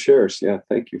open for shares. Yeah,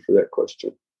 thank you for that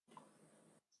question.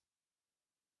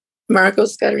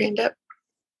 Margot's got her hand up.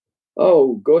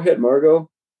 Oh, go ahead, Margot.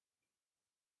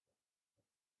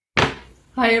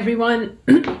 Hi, everyone.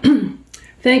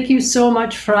 Thank you so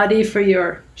much, Fradee, for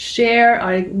your share.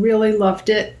 I really loved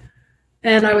it.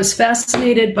 And I was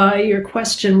fascinated by your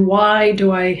question, why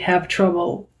do I have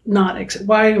trouble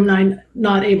why am I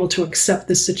not able to accept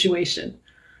this situation?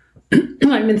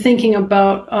 I've been thinking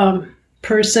about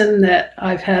person that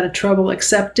I've had a trouble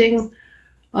accepting,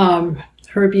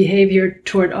 her behavior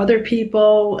toward other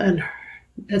people, and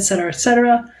et cetera, et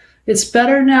cetera. It's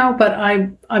better now, but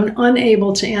I'm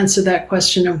unable to answer that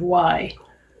question of why.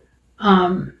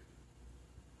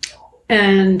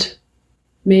 And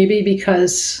maybe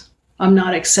because I'm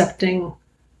not accepting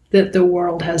that the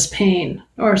world has pain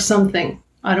or something.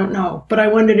 I don't know. But I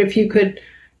wondered if you could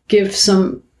give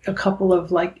a couple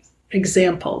of, like,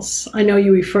 examples. I know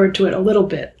you referred to it a little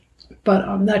bit,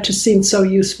 but that just seemed so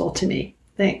useful to me.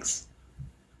 Thanks.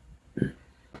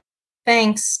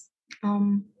 Thanks.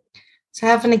 So I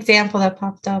have an example that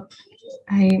popped up.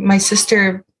 My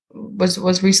sister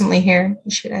was recently here.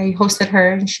 I hosted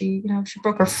her, and she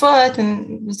broke her foot, and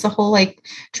it was the whole, like,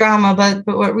 drama.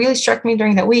 But what really struck me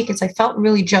during that week is I felt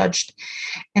really judged,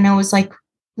 and I was like,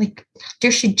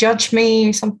 did she judge me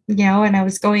or something? And I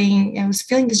was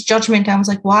feeling this judgment. I was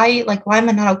like, why am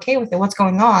I not okay with it? What's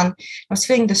going on? I was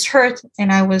feeling this hurt,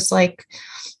 and I was, like,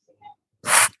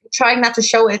 trying not to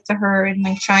show it to her, and,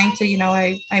 like, trying to,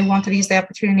 I wanted to use the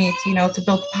opportunity to, to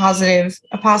build a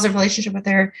positive relationship with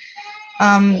her.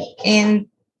 And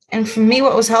for me,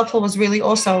 what was helpful was really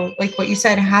also, like what you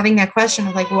said, having that question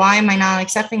of, like, why am I not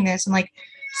accepting this? And, like,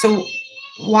 so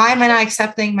why am I not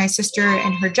accepting my sister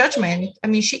and her judgment? I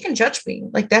mean, she can judge me.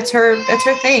 Like that's her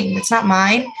thing. It's not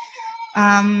mine.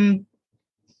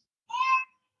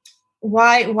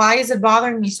 Why is it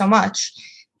bothering me so much?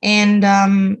 And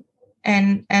one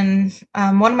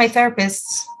of my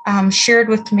therapists shared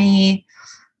with me,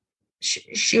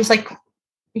 she was like,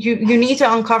 you need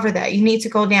to uncover that. You need to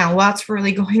go down. What's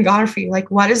really going on for you? Like,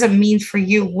 what does it mean for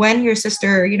you when your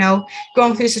sister,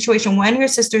 going through a situation, when your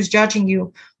sister's judging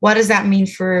you, what does that mean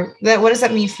for that? What does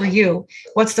that mean for you?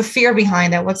 What's the fear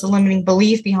behind that? What's the limiting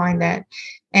belief behind that?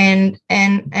 And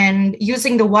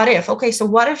using the what if. Okay, so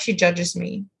what if she judges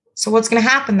me? So what's going to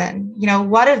happen then?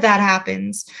 What if that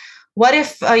happens? What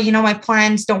if, my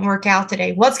plans don't work out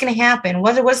today? What's going to happen?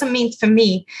 What does it mean for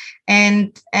me?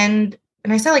 And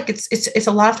I said, like, it's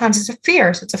a lot of times it's a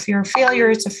fear. So it's a fear of failure.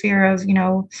 It's a fear of,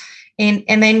 and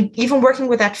then even working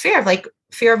with that fear of like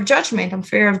fear of judgment. I'm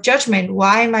fear of judgment.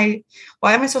 Why am I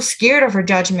so scared of her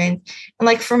judgment? And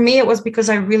like, for me, it was because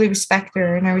I really respect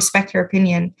her and I respect her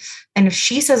opinion. And if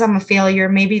she says I'm a failure,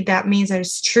 maybe that means that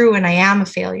it's true and I am a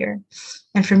failure.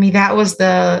 And for me, that was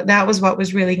what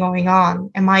was really going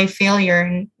on. Am I a failure?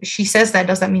 And she says that,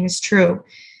 does that mean it's true?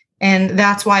 And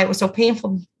that's why it was so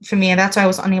painful for me. And that's why I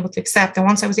was unable to accept. And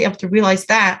once I was able to realize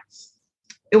that,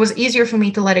 it was easier for me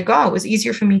to let it go. It was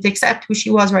easier for me to accept who she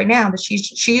was right now, that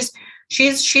she's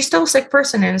still a sick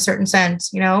person in a certain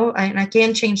sense, and I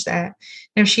can't change that.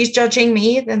 And if she's judging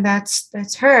me, then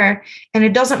that's her. And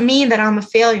it doesn't mean that I'm a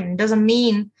failure. It doesn't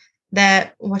mean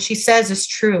that what she says is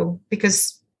true,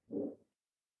 because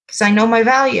I know my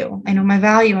value. I know my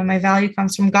value, and my value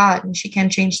comes from God, and she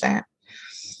can't change that.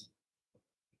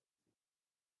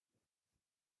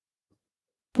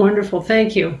 Wonderful.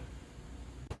 Thank you.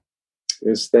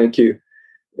 Yes, thank you.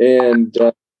 And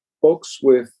folks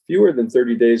with fewer than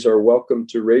 30 days are welcome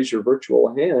to raise your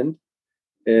virtual hand.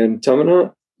 And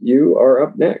Tamanna, you are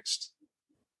up next.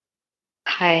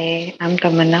 Hi, I'm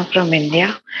Tamanna from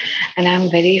India, and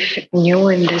I'm very new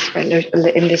in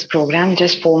this program,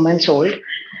 just 4 months old.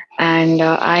 And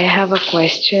I have a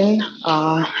question.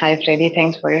 Hi, Fradee.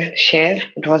 Thanks for your share.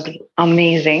 It was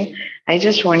amazing. I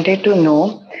just wanted to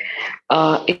know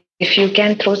if you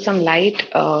can throw some light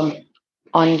on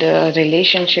the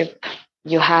relationship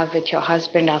you have with your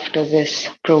husband after this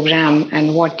program,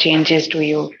 and what changes do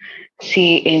you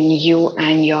see in you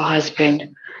and your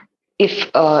husband,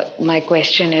 if my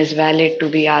question is valid to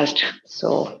be asked.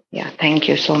 So, yeah, thank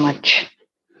you so much.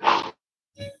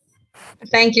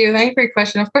 Thank you. Thank you for your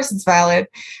question. Of course it's valid.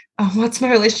 What's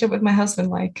my relationship with my husband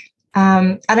like?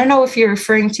 I don't know if you're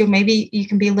referring to, maybe you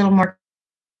can be a little more,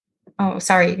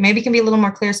 maybe you can be a little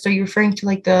more clear. So you're referring to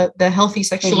like the healthy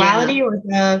sexuality, or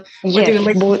the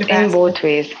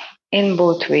relationship? In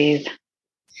both ways.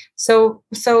 So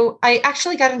I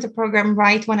actually got into the program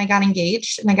right when I got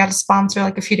engaged, and I got a sponsor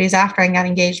like a few days after I got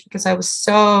engaged, because I was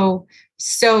so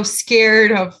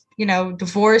scared of,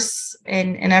 divorce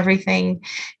and everything.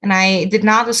 And I did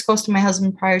not disclose to my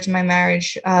husband prior to my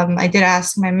marriage. I did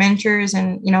ask my mentors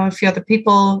and, a few other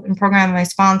people in the program, my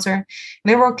sponsor, and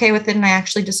they were okay with it. And I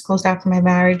actually disclosed after my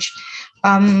marriage.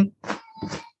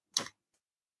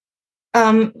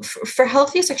 For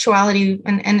healthy sexuality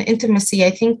and intimacy,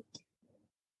 I think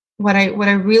what I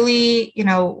really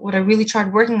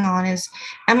tried working on is,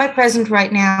 am I present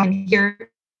right now and here?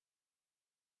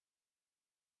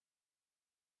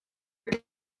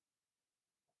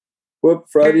 Whoop,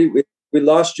 Fradee, we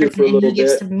lost you for a little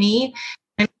bit. To me,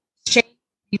 and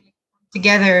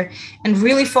together, and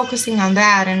really focusing on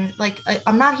that. And like,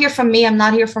 I'm not here for me. I'm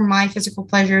not here for my physical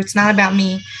pleasure. It's not about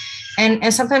me.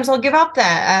 And sometimes I'll give up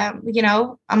that.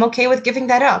 I'm okay with giving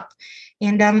that up.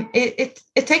 And it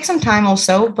takes some time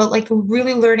also, but like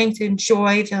really learning to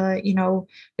enjoy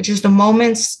just the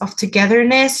moments of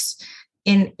togetherness,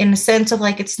 in a sense of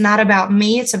like, it's not about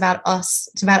me, it's about us.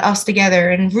 It's about us together,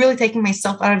 and really taking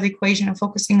myself out of the equation and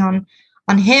focusing on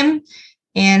him,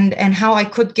 and how I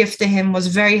could give to him was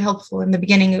very helpful in the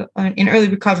beginning, in early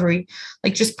recovery.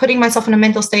 Like just putting myself in a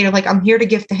mental state of like, I'm here to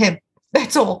give to him.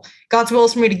 That's all. God's will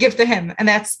is for me to give to him. And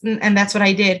that's what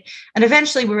I did. And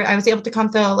eventually I was able to come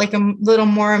to like a little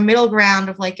more middle ground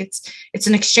of like, it's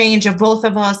an exchange of both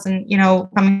of us, and,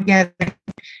 coming together.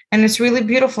 And it's really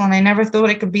beautiful. And I never thought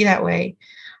it could be that way.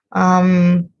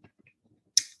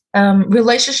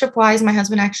 Relationship wise, my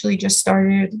husband actually just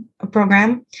started a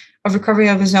program of recovery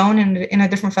of his own in a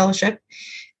different fellowship.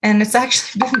 it's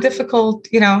actually been difficult,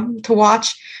 to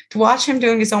watch him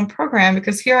doing his own program,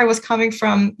 because here I was coming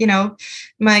from,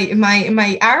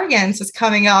 my arrogance is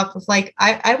coming up of like,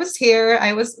 I was here,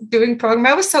 I was doing program,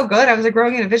 I was so good, I was a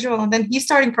growing individual, and then he's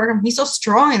starting program, he's so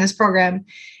strong in this program,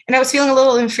 and I was feeling a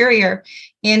little inferior.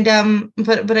 And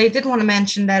but I did want to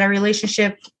mention that our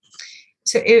relationship,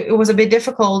 so it was a bit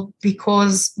difficult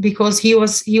because he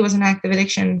was in active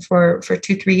addiction for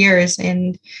 2-3 years,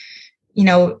 and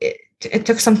it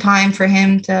took some time for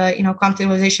him to come to the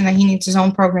realization that he needs his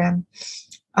own program.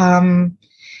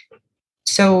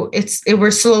 So we're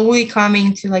slowly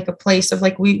coming to like a place of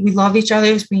like we love each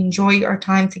other, we enjoy our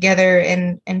time together,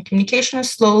 and communication is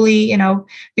slowly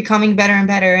becoming better and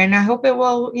better, and I hope it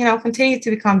will continue to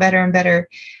become better and better.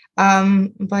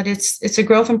 But it's a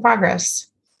growth in progress.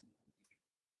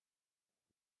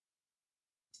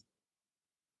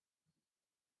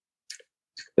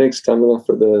 Thanks, Tamila,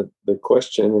 for the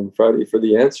question, and Fradee for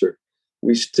the answer.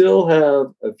 We still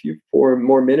have 4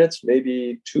 more minutes,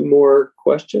 maybe 2 more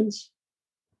questions.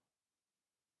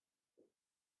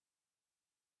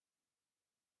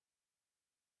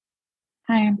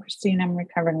 Hi, I'm Christine. I'm a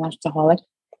recovering alcoholic.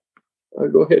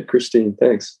 Go ahead, Christine.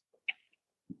 Thanks.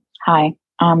 Hi.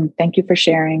 Thank you for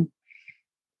sharing.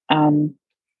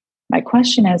 My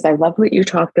question is, I love what you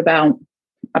talked about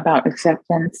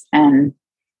acceptance and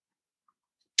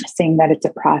seeing that it's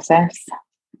a process.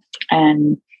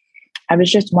 And I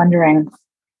was just wondering,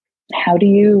 how do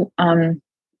you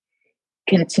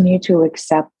continue to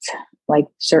accept like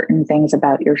certain things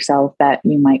about yourself that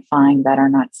you might find that are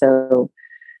not so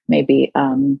maybe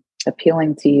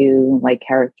appealing to you, like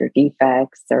character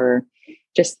defects or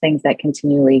just things that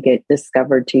continually get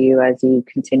discovered to you as you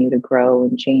continue to grow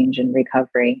and change in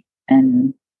recovery?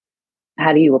 And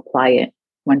how do you apply it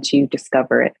once you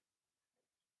discover it?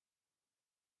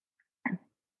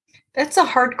 That's a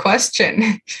hard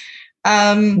question.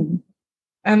 I'm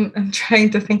trying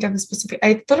to think of a specific.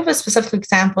 I thought of a specific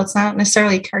example. It's not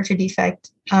necessarily a character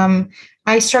defect.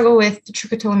 I struggle with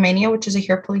trichotillomania, which is a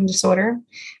hair pulling disorder,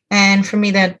 and for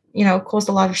me, that caused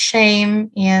a lot of shame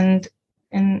and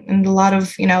a lot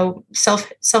of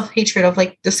self hatred, of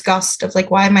like disgust, of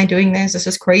like, why am I doing this? This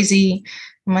is crazy.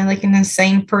 Am I like an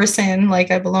insane person?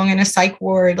 Like I belong in a psych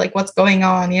ward. Like what's going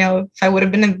on? If I would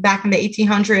have been back in the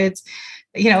 1800s.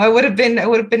 I would have been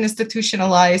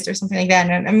institutionalized or something like that.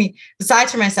 And I mean,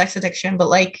 besides for my sex addiction, but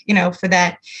like, for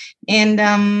that. And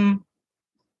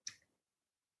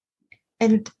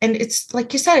it's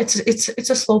like you said, it's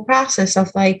a slow process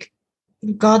of like,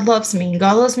 God loves me.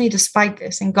 God loves me despite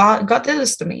this. And God did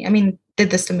this to me. I mean,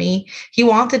 did this to me. He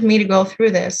wanted me to go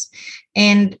through this.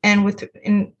 And with,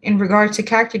 in regard to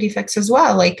character defects as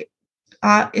well, like,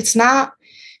 it's not,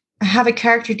 I have a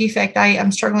character defect.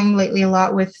 I'm struggling lately a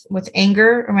lot with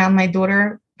anger around my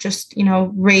daughter, just,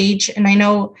 rage. And I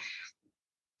know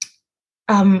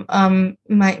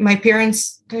my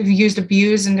parents have used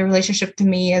abuse in their relationship to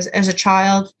me as a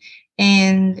child.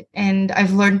 And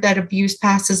I've learned that abuse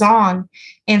passes on.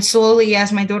 And slowly,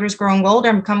 as my daughter's growing older,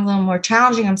 I'm becoming a little more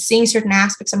challenging. I'm seeing certain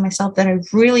aspects of myself that I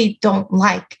really don't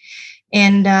like.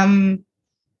 And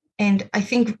I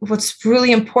think what's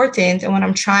really important, and what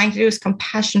I'm trying to do, is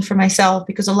compassion for myself,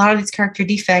 because a lot of these character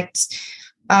defects,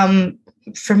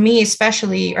 for me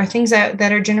especially, are things that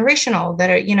are generational, that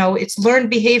are, it's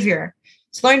learned behavior.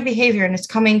 It's learned behavior, and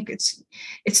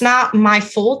it's not my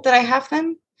fault that I have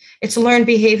them. It's learned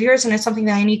behaviors, and it's something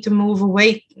that I need to move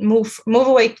away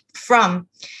from.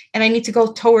 And I need to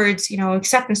go towards,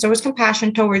 acceptance, towards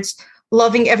compassion, towards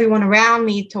loving everyone around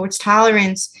me, towards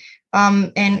tolerance.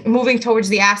 And moving towards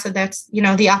the asset that's,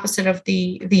 the opposite of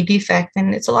the defect.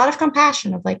 And it's a lot of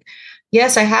compassion of like,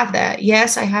 yes, I have that.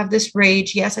 Yes, I have this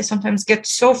rage. Yes, I sometimes get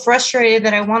so frustrated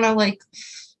that I want to like,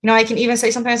 I can even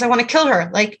say sometimes I want to kill her.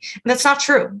 Like, that's not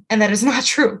true. And that is not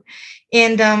true.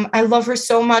 And I love her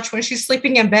so much when she's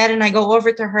sleeping in bed, and I go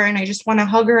over to her and I just want to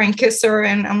hug her and kiss her.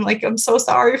 And I'm like, I'm so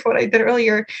sorry for what I did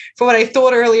earlier, for what I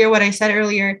thought earlier, what I said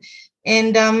earlier.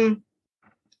 And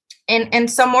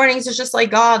some mornings it's just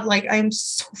like, God, like I'm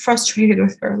so frustrated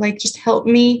with her. Like, just help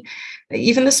me.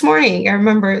 Even this morning, I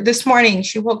remember this morning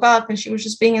she woke up and she was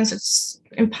just being in such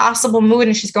impossible mood,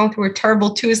 and she's going through her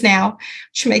terrible twos now,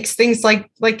 which makes things like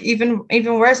even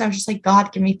worse. I'm just like,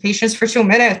 God, give me patience for 2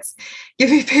 minutes. Give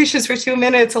me patience for 2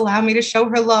 minutes. Allow me to show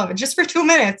her love, just for 2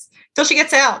 minutes, till she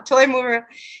gets out, till I move her.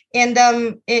 And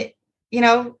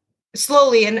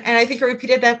slowly. And I think I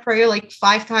repeated that prayer like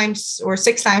 5 times or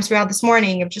 6 times throughout this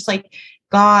morning, of just like,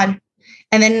 God.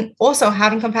 And then also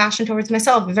having compassion towards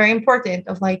myself, very important,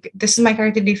 of like, this is my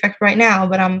character defect right now,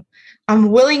 but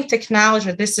I'm willing to acknowledge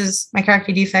that this is my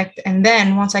character defect. And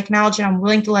then once I acknowledge it, I'm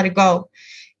willing to let it go.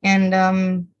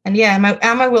 And yeah,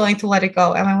 am I willing to let it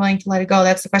go? Am I willing to let it go?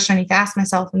 That's the question I need to ask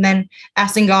myself, and then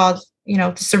asking God,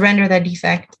 to surrender that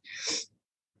defect.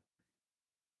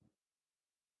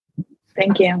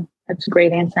 Thank you. That's a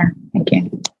great answer. Thank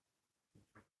you.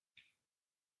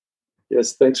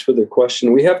 Yes, thanks for the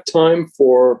question. We have time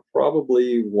for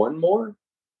probably one more,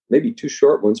 maybe two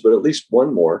short ones, but at least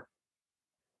one more.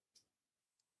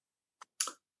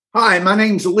 Hi, my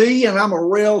name's Lee, and I'm a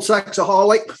real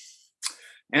sexaholic.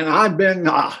 And I've been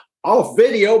off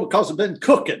video because I've been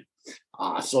cooking.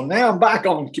 So now I'm back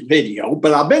on video,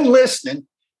 but I've been listening,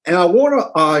 and I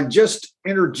want to just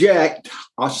interject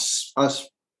a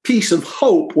piece of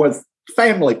hope with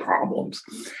family problems.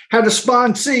 Had a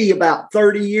sponsee about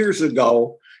 30 years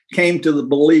ago came to the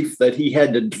belief that he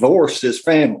had to divorce his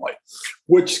family,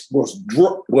 which was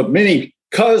with many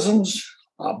cousins,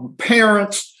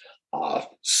 parents,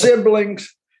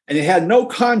 siblings, and he had no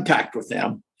contact with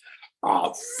them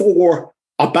for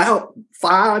about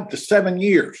 5 to 7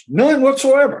 years, none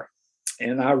whatsoever.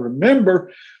 And I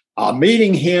remember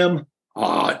meeting him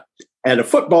at a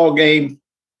football game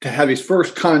to have his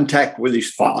first contact with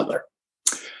his father.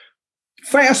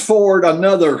 Fast forward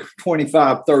another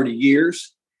 25, 30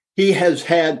 years, he has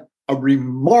had a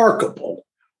remarkable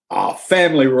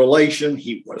family relation.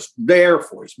 He was there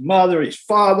for his mother, his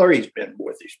father. He's been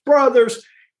with his brothers.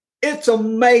 It's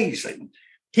amazing.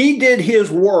 He did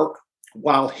his work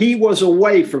while he was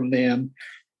away from them,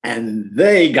 and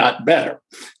they got better.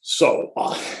 So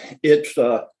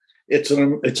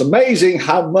it's amazing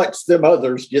how much them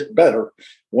others get better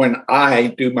when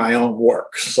I do my own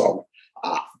work. So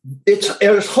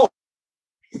it's hope,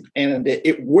 and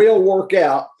it will work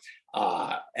out.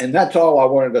 And that's all I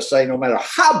wanted to say, no matter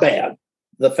how bad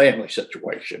the family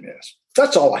situation is.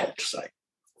 That's all I had to say.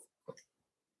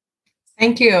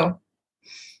 Thank you.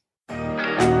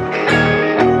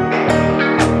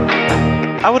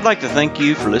 I would like to thank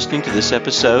you for listening to this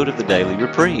episode of the Daily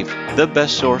Reprieve, the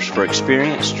best source for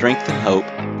experience, strength, and hope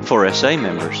for SA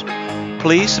members.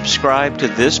 Please subscribe to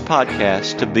this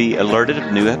podcast to be alerted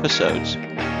of new episodes.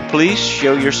 Please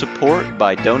show your support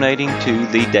by donating to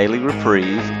the Daily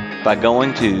Reprieve by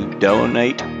going to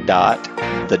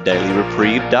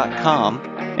donate.thedailyreprieve.com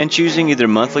and choosing either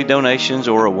monthly donations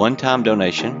or a one-time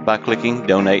donation by clicking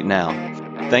Donate Now.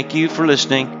 Thank you for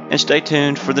listening, and stay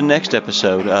tuned for the next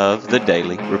episode of The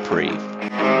Daily Reprieve.